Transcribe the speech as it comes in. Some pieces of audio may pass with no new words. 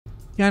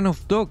can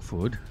of dog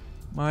food?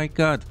 My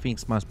god,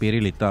 things must be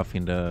really tough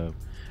in the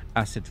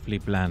acid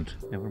flip land.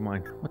 Never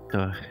mind. What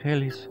the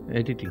hell is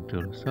editing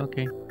tools?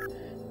 Okay.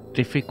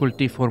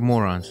 Difficulty for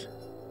morons.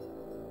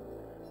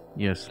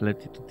 Yes,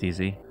 let it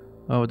easy.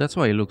 Oh, that's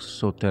why it looks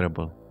so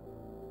terrible.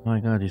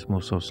 My god, this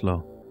moves so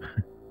slow.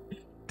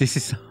 This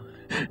is...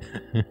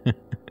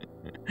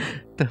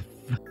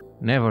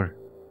 Never.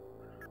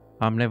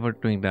 I'm never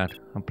doing that.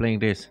 I'm playing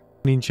this.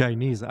 In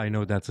Chinese, I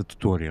know that's a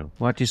tutorial.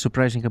 What is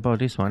surprising about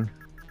this one?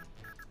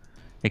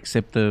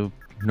 Except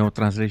no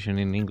translation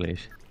in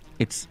English.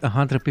 It's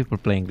 100 people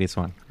playing this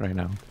one right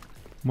now.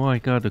 My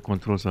god, the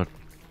controls are...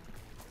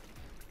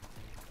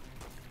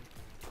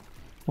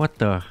 What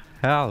the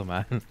hell,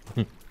 man?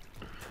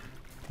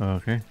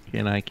 Okay,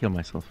 can I kill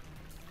myself?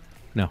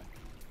 No.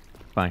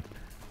 Fine.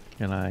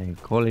 Can I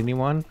call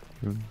anyone?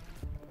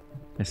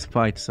 Let's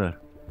fight, sir.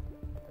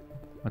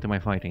 What am I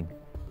fighting?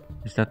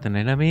 Is that an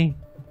enemy?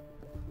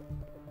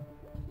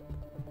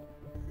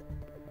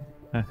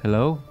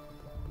 Hello?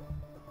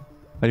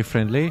 Are you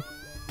friendly?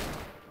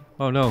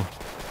 Oh no.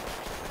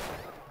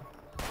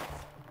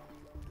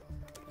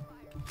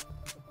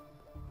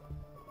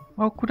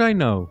 How could I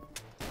know?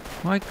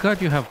 My god,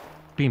 you have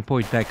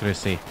pinpoint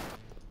accuracy.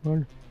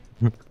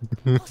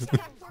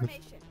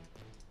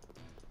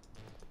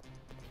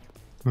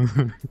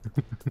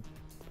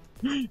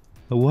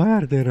 Why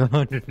are there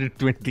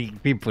 120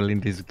 people in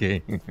this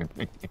game?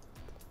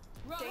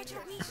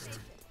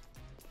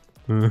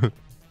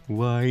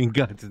 Why in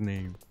God's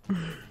name?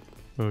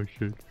 Oh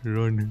shit,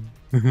 run.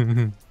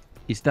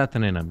 Is that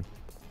an enemy?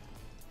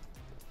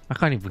 I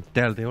can't even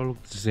tell, they all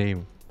look the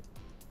same.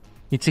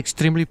 It's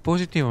extremely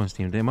positive on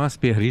Steam, there must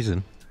be a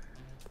reason.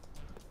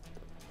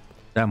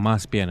 That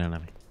must be an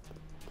enemy.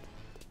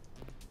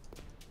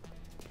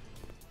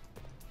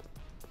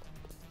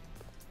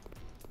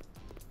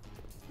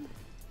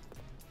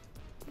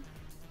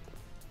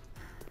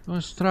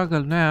 Don't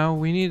struggle now,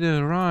 we need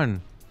to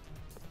run.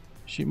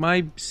 She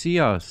might see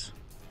us.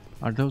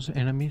 Are those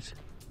enemies?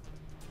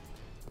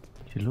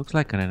 She looks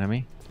like an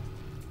enemy.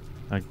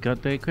 I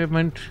got the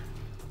equipment.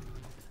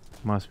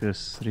 Must be a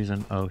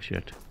reason. Oh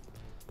shit.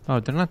 Oh,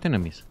 they're not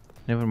enemies.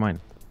 Never mind.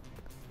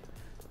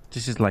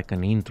 This is like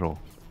an intro.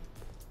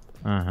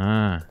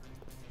 Uh-huh.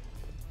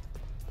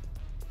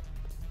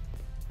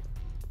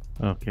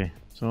 Okay,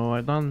 so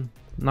I've done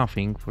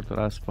nothing for the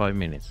last 5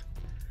 minutes.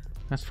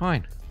 That's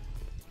fine.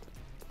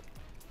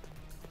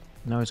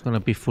 Now it's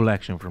gonna be full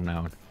action from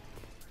now on.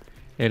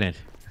 Isn't it?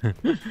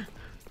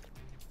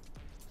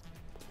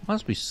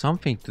 Must be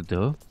something to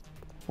do.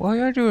 Why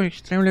are you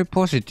extremely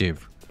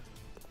positive?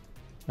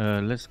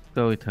 Let's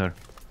go with her.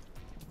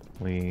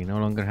 We no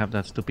longer have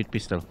that stupid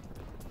pistol.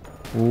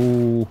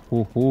 Ooh,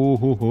 hoo, hoo,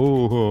 hoo,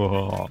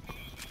 hoo.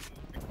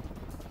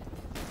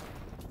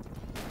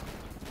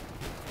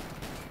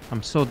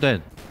 I'm so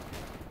dead.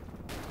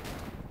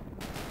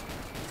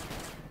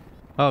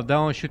 Oh, that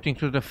one's shooting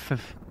through the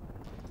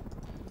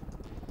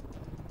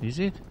Is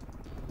it?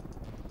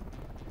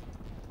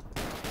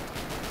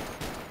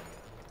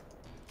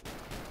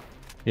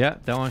 Yeah,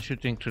 that one's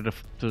shooting to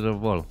the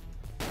wall.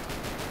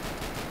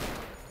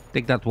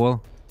 Take that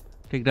wall.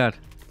 Take that.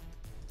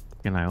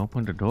 Can I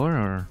open the door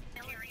or?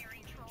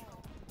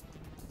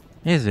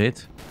 Is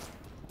it?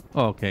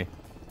 Oh, okay.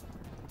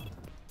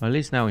 Well, at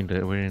least now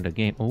we're in the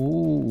game.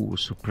 Oh,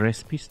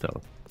 suppressed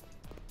pistol.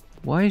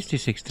 Why is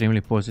this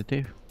extremely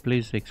positive?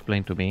 Please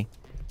explain to me.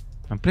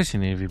 I'm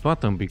pressing every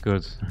button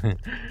because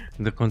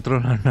the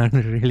controls are not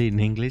really in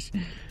English,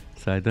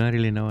 so I don't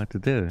really know what to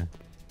do.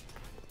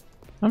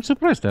 I'm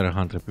surprised there are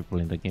 100 people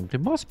in the game. There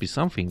must be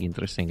something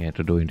interesting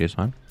to do in this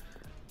one.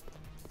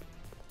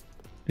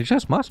 It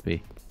just must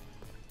be.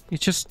 It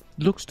just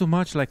looks too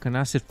much like an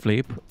acid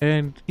flip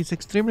and it's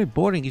extremely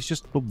boring. It's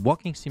just a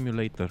walking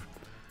simulator.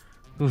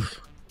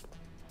 Oof.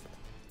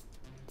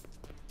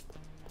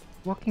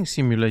 Walking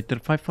simulator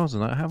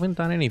 5000. I haven't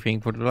done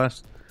anything for the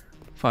last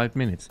 5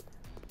 minutes.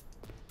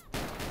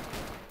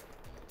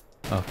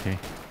 Okay.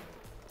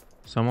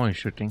 Someone is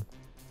shooting.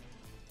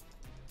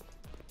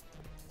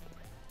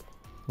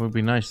 Would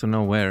be nice to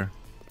know where.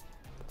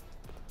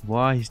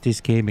 Why is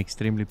this game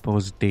extremely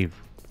positive?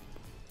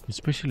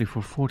 Especially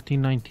for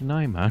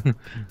 $14.99, man.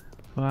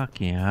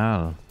 Fucking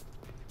hell.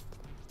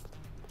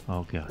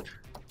 Oh god.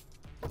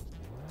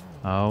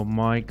 Oh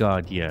my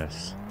god,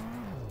 yes.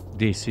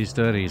 This is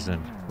the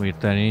reason we're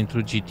turning into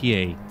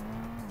GTA.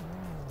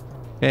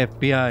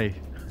 FBI.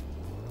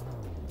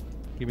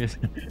 Give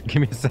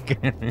me a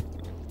second.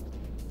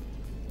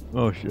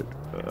 Oh shit.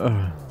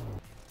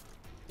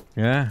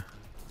 Yeah?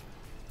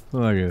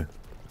 Who are you?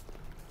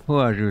 Who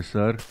are you,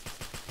 sir?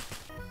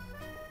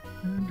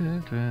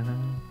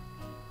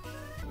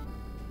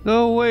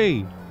 Go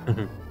away!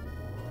 I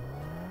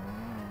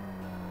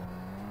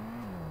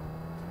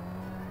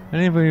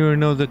didn't even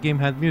know the game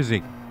had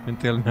music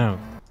until now.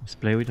 Let's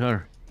play with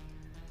her.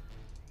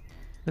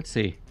 Let's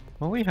see.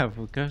 What we have,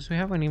 because we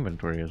have an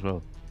inventory as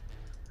well.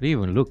 Did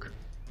you even look?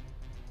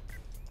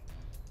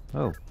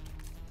 Oh.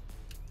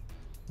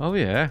 Oh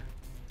yeah.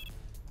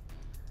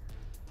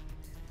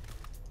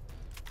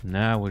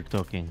 Now we're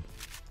talking.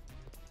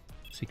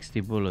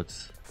 60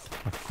 bullets.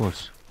 Of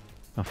course.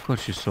 Of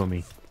course you saw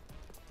me.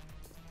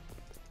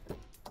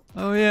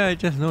 Oh yeah, I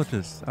just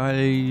noticed.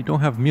 I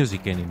don't have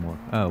music anymore.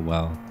 Oh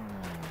well.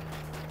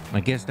 I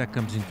guess that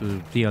comes into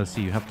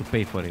DLC. You have to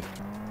pay for it.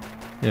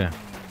 Yeah.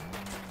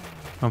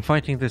 I'm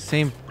fighting the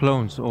same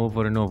clones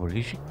over and over.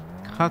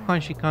 How come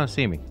she can't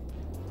see me?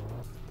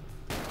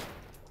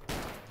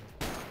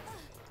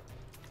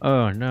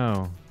 Oh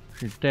no.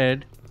 She's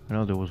dead. I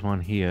know there was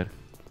one here.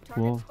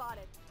 Whoa.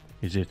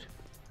 Is it?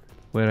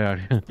 Where are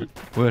you?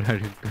 Where are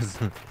you? Because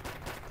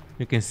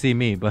you can see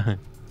me, but...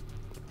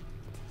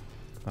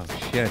 Oh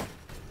shit.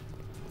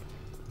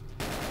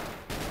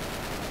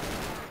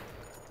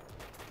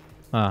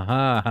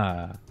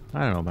 Aha. I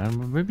don't know,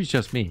 man. Maybe it's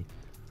just me.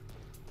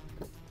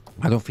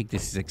 I don't think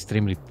this is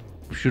extremely...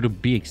 Shouldn't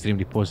be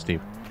extremely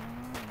positive.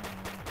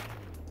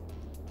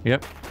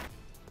 Yep.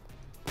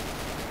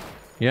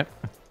 Yep.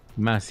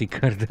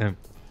 Massacre them.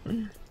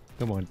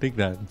 Come on, take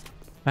that.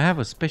 I have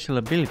a special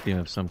ability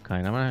of some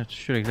kind. I'm not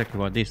sure exactly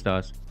what this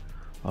does.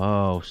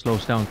 Oh,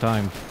 slows down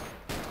time.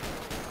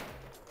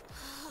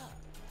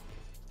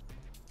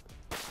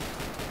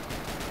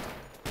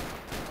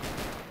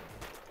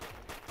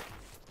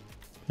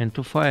 And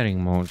two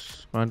firing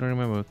modes. I don't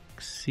remember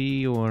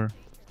C or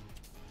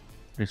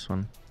this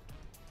one.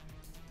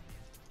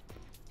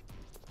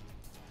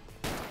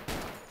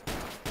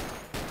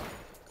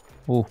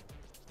 Oh.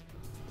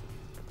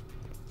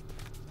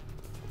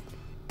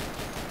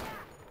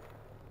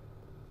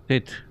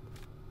 It.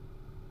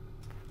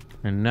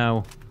 And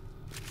now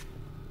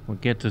we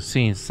get to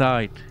see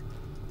inside.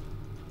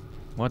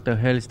 What the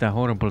hell is that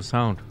horrible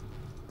sound?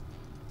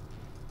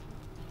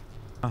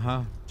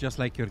 Just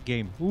like your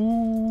game.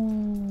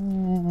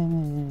 Ooh.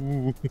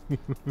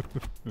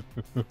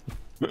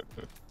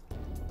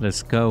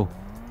 Let's go.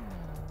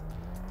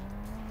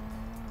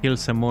 Kill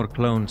some more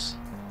clones.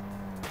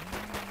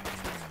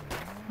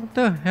 What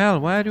the hell?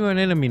 Why are you an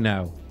enemy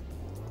now?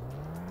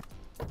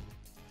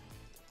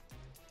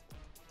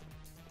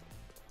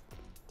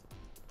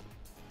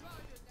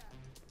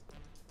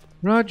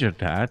 Roger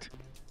that.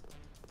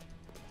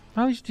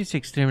 How is this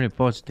extremely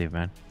positive,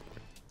 man?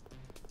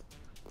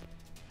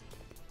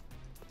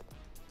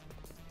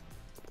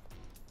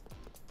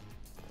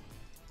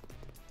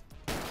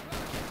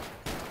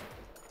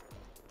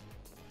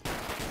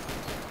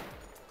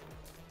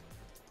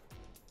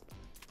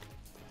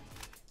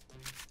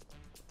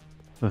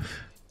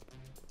 Oof.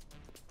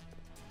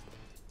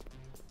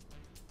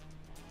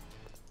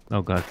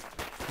 Oh god.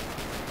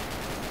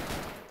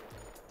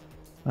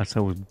 That's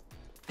how we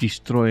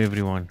destroy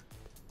everyone.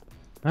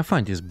 I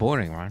find this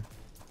boring, man.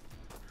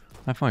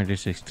 I find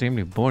this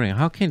extremely boring.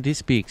 How can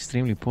this be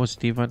extremely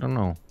positive? I don't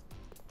know.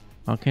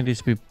 How can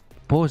this be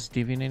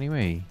positive in any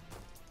way?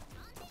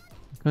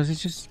 Because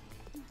it's just...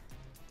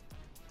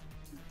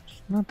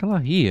 It's not a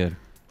lot here.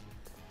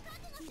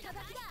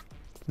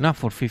 Not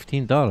for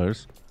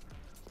 $15.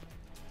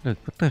 Look,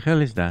 what the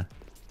hell is that?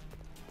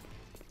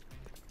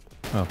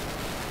 Oh.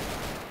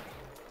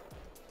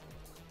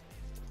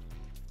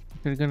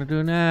 What are you gonna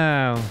do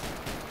now?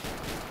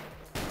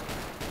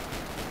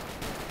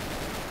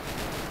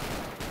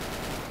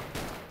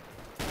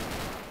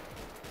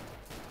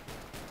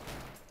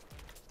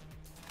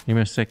 Give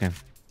me a second.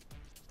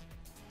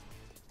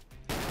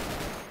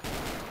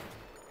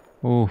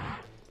 Oof.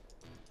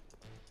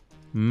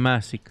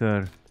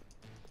 Massacre.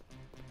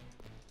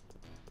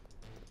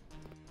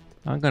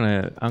 I'm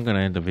gonna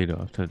end the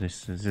video after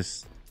this. It's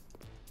just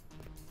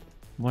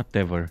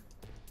whatever.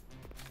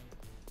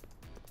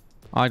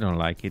 I don't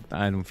like it.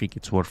 I don't think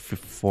it's worth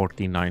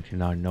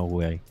 $14.99. No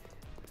way.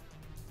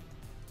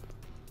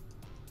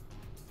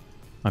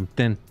 I'm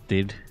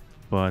tempted,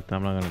 but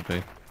I'm not gonna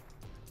do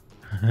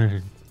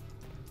it.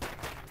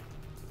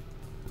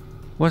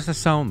 What's the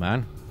sound,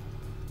 man?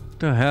 What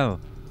the hell?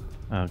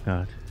 Oh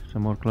god,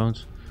 some more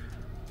clones.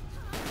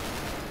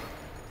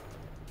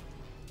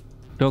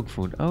 Dog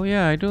food. Oh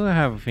yeah, I do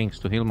have things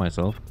to heal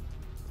myself.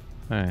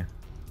 Hey.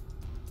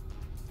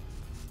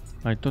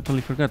 I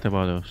totally forgot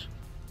about those.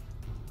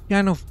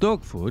 Can of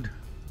dog food?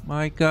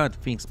 My god,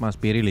 things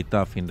must be really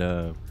tough in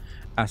the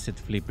acid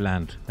flip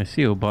land. I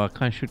see you, but I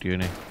can't shoot you,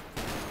 innit?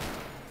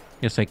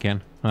 Yes, I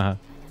can. Haha.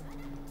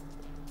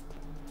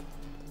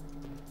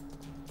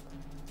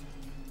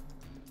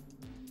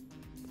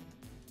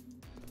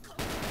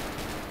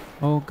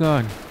 Oh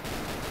god.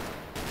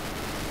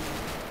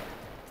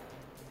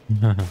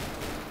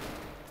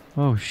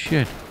 Oh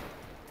shit.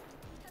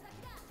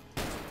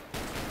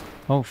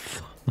 Oh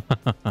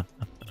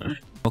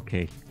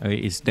okay,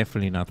 it's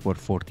definitely not worth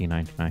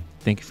 $14.99.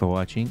 Thank you for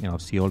watching and I'll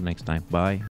see you all next time. Bye.